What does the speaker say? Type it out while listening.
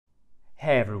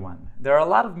Hey everyone, there are a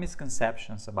lot of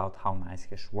misconceptions about how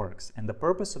NiceHash works, and the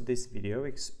purpose of this video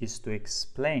is to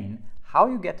explain how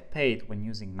you get paid when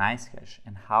using NiceHash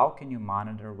and how can you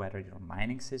monitor whether your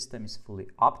mining system is fully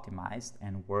optimized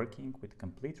and working with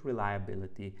complete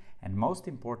reliability, and most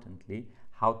importantly,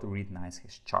 how to read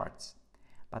NiceHash charts.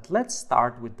 But let's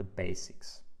start with the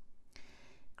basics.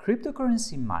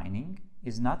 Cryptocurrency mining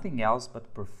is nothing else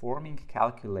but performing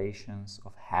calculations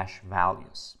of hash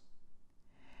values.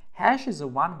 Hash is a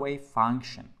one-way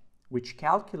function which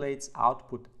calculates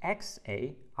output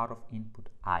XA out of input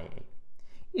IA.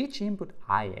 Each input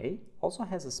IA also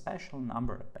has a special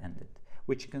number appended,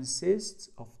 which consists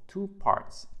of two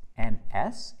parts,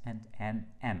 NS and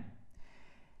NM.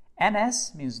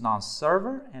 NS means nonce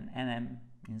server and NM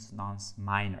means nonce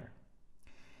miner.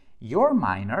 Your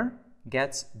miner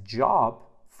gets job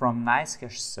from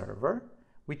NiceHash server,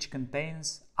 which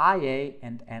contains IA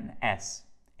and NS.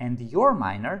 And your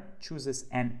miner chooses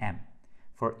NM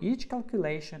for each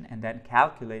calculation and then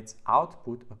calculates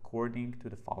output according to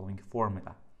the following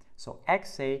formula. So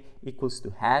XA equals to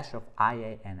hash of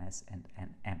IA, NS, and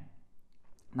NM.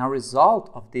 Now, result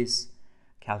of this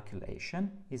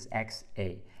calculation is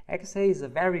XA. XA is a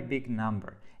very big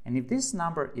number, and if this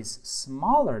number is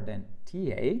smaller than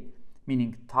TA,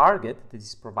 meaning target that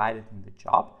is provided in the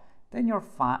job, then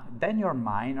your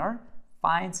miner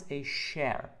finds a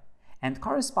share, and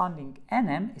corresponding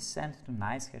NM is sent to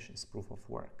NiceHash as proof of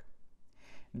work.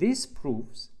 This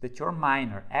proves that your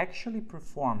miner actually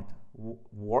performed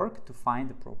work to find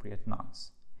appropriate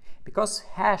nonce. Because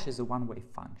hash is a one-way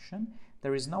function,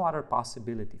 there is no other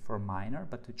possibility for a miner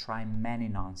but to try many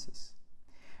nonces.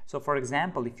 So for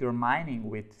example, if you're mining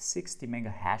with 60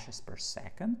 mega hashes per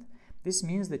second, this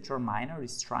means that your miner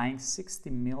is trying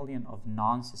 60 million of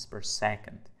nonces per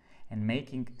second and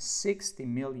making 60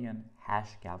 million hash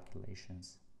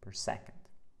calculations per second.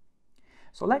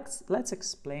 So let's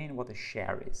explain what a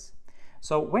share is.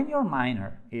 So when your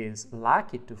miner is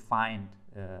lucky to find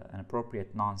an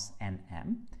appropriate nonce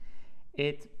NM,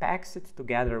 it packs it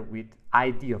together with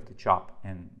ID of the job,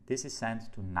 and this is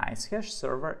sent to NiceHash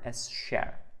server as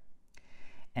share.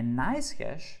 And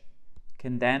NiceHash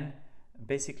can then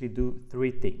basically do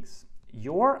three things.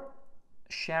 Your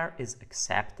share is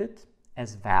accepted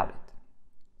as valid.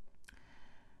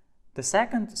 The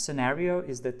second scenario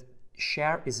is that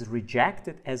share is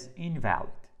rejected as invalid,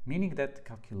 meaning that the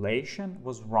calculation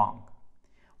was wrong.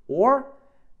 Or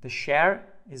the share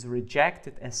is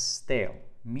rejected as stale,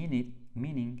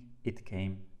 meaning it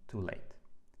came too late.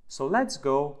 So let's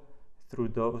go through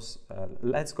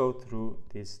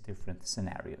these different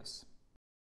scenarios.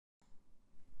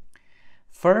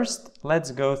 First,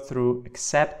 let's go through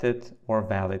accepted or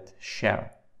valid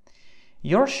share.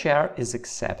 Your share is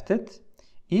accepted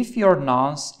if your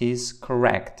nonce is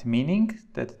correct, meaning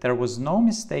that there was no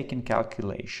mistake in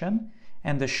calculation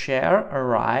and the share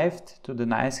arrived to the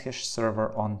NiceHash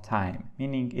server on time,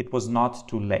 meaning it was not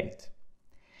too late.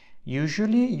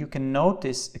 Usually you can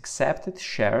notice accepted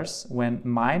shares when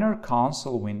miner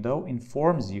console window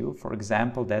informs you, for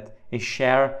example, that a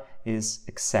share is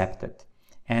accepted.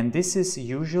 And this is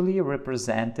usually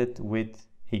represented with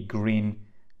a green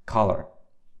color.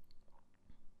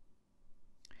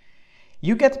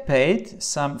 You get paid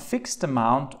some fixed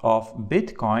amount of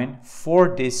Bitcoin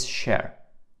for this share.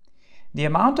 The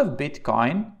amount of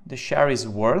Bitcoin the share is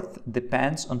worth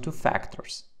depends on two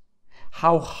factors: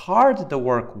 how hard the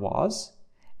work was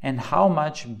and how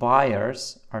much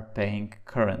buyers are paying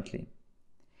currently.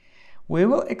 We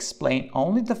will explain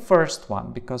only the first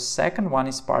one because second one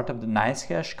is part of the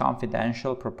NiceHash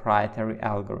confidential proprietary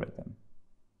algorithm.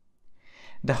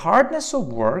 The hardness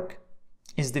of work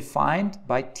is defined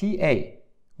by TA,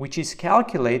 which is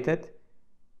calculated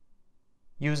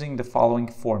using the following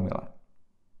formula.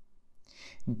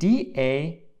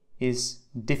 dA is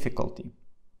difficulty.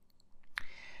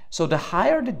 So the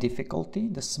higher the difficulty,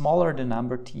 the smaller the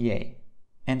number TA.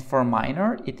 And for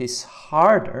miner, it is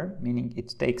harder, meaning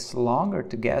it takes longer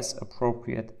to guess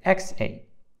appropriate XA,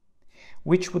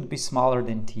 which would be smaller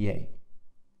than TA.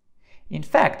 In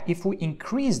fact, if we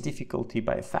increase difficulty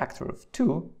by a factor of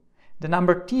 2, the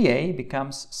number TA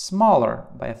becomes smaller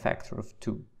by a factor of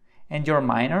 2, and your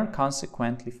miner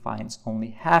consequently finds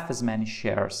only half as many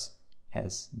shares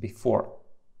as before.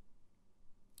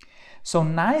 So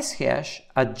NiceHash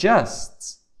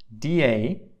adjusts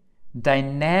dA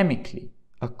dynamically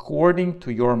according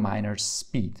to your miner's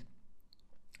speed.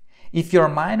 If your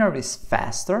miner is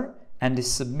faster and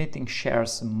is submitting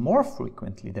shares more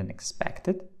frequently than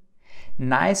expected,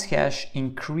 NiceHash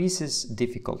increases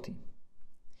difficulty.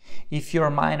 If your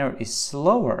miner is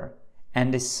slower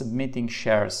and is submitting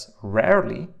shares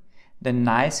rarely, then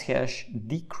NiceHash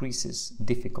decreases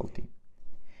difficulty.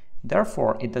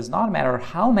 Therefore, it does not matter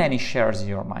how many shares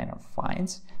your miner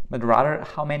finds, but rather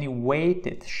how many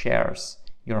weighted shares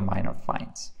your miner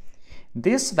finds.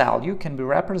 This value can be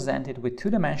represented with a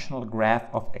two-dimensional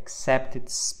graph of accepted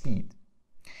speed.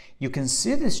 You can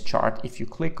see this chart if you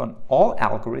click on all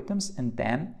algorithms and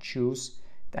then choose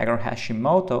Dagger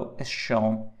Hashimoto as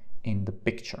shown in the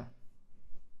picture.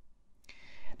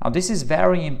 Now this is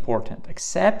very important.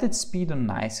 Accepted speed on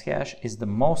NiceHash is the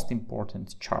most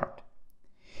important chart.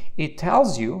 It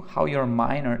tells you how your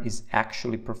miner is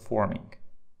actually performing.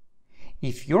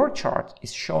 If your chart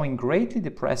is showing greatly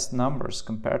depressed numbers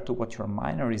compared to what your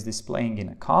miner is displaying in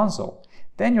a console,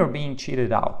 then you're being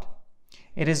cheated out.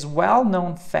 It is a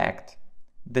well-known fact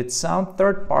that some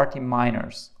third-party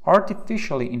miners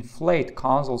artificially inflate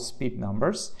console speed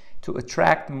numbers to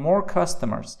attract more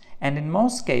customers, and in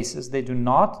most cases they do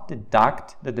not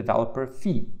deduct the developer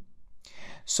fee.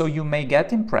 So you may get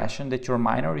the impression that your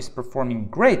miner is performing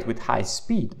great with high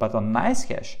speed, but on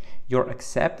NiceHash, your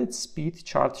accepted speed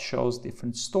chart shows a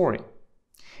different story.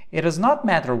 It does not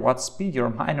matter what speed your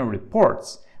miner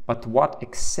reports, but what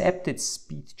accepted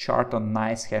speed chart on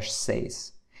NiceHash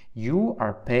says. You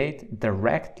are paid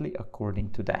directly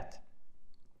according to that.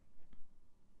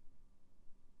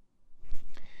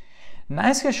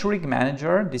 NiceHash Rig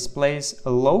Manager displays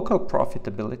local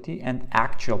profitability and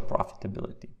actual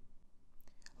profitability.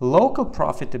 Local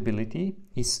profitability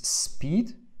is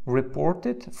speed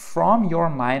reported from your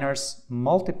miners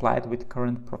multiplied with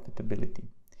current profitability.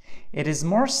 It is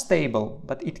more stable,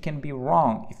 but it can be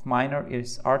wrong if miner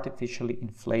is artificially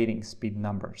inflating speed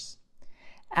numbers.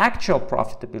 Actual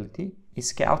profitability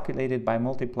is calculated by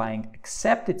multiplying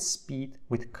accepted speed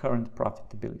with current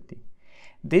profitability.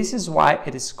 This is why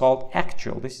it is called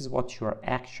actual. This is what you are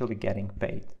actually getting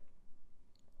paid.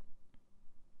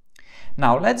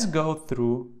 Now let's go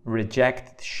through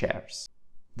rejected shares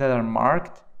that are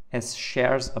marked as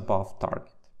shares above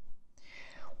target.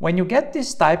 When you get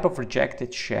this type of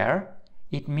rejected share,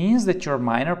 it means that your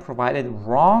miner provided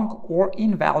wrong or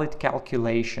invalid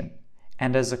calculation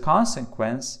and as a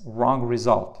consequence, wrong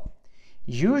result.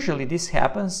 Usually this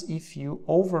happens if you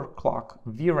overclock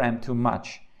VRAM too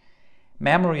much.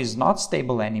 Memory is not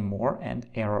stable anymore and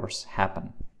errors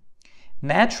happen.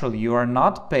 Naturally, you are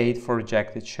not paid for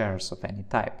rejected shares of any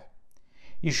type.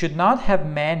 You should not have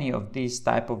many of these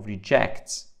type of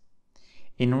rejects.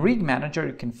 In Rig Manager,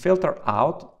 you can filter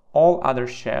out all other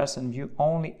shares and view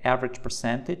only average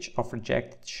percentage of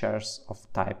rejected shares of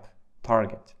type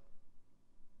target.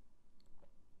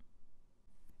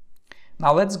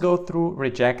 Now let's go through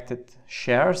rejected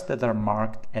shares that are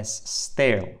marked as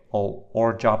stale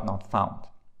or job not found.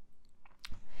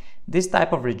 This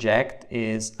type of reject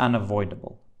is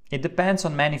unavoidable. It depends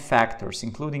on many factors,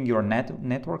 including your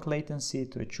network latency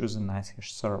to choose a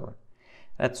NiceHash server.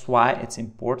 That's why it's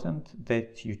important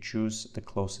that you choose the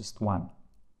closest one.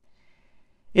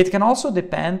 It can also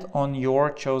depend on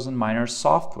your chosen miner's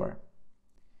software.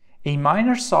 A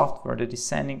miner software that is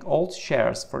sending old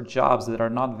shares for jobs that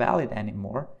are not valid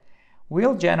anymore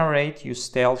will generate you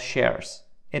stale shares.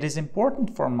 It is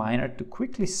important for a miner to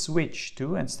quickly switch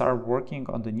to and start working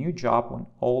on the new job when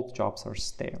old jobs are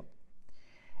stale.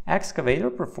 Excavator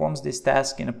performs this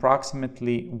task in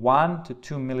approximately 1 to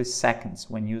 2 milliseconds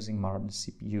when using modern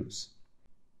CPUs.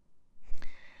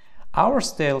 Our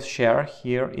stale share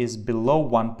here is below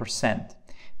 1%.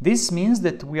 This means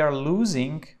that we are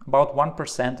losing about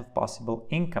 1% of possible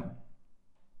income.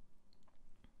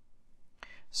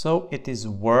 So it is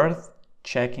worth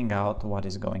checking out what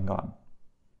is going on.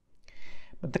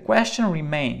 But the question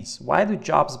remains, why do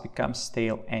jobs become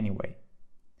stale anyway?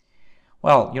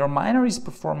 Well, your miner is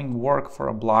performing work for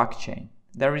a blockchain.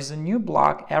 There is a new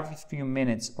block every few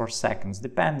minutes or seconds,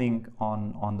 depending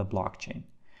on the blockchain.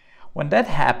 When that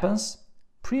happens,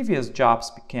 previous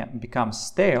jobs become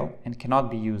stale and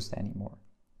cannot be used anymore.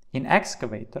 In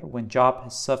Excavator, when job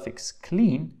has suffix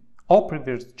clean, all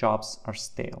previous jobs are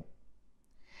stale.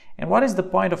 And what is the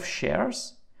point of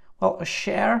shares? Well, a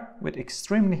share with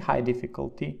extremely high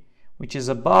difficulty, which is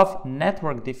above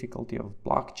network difficulty of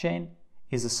blockchain,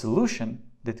 is a solution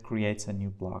that creates a new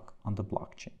block on the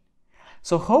blockchain.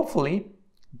 So hopefully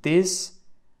this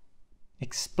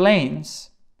explains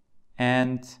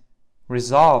and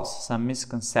resolves some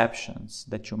misconceptions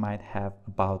that you might have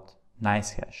about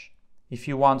NiceHash. If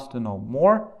you want to know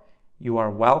more, you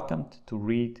are welcomed to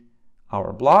read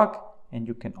our blog, and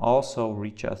you can also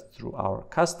reach us through our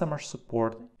customer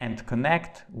support and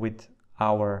connect with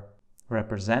our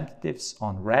representatives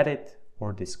on Reddit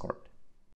or Discord.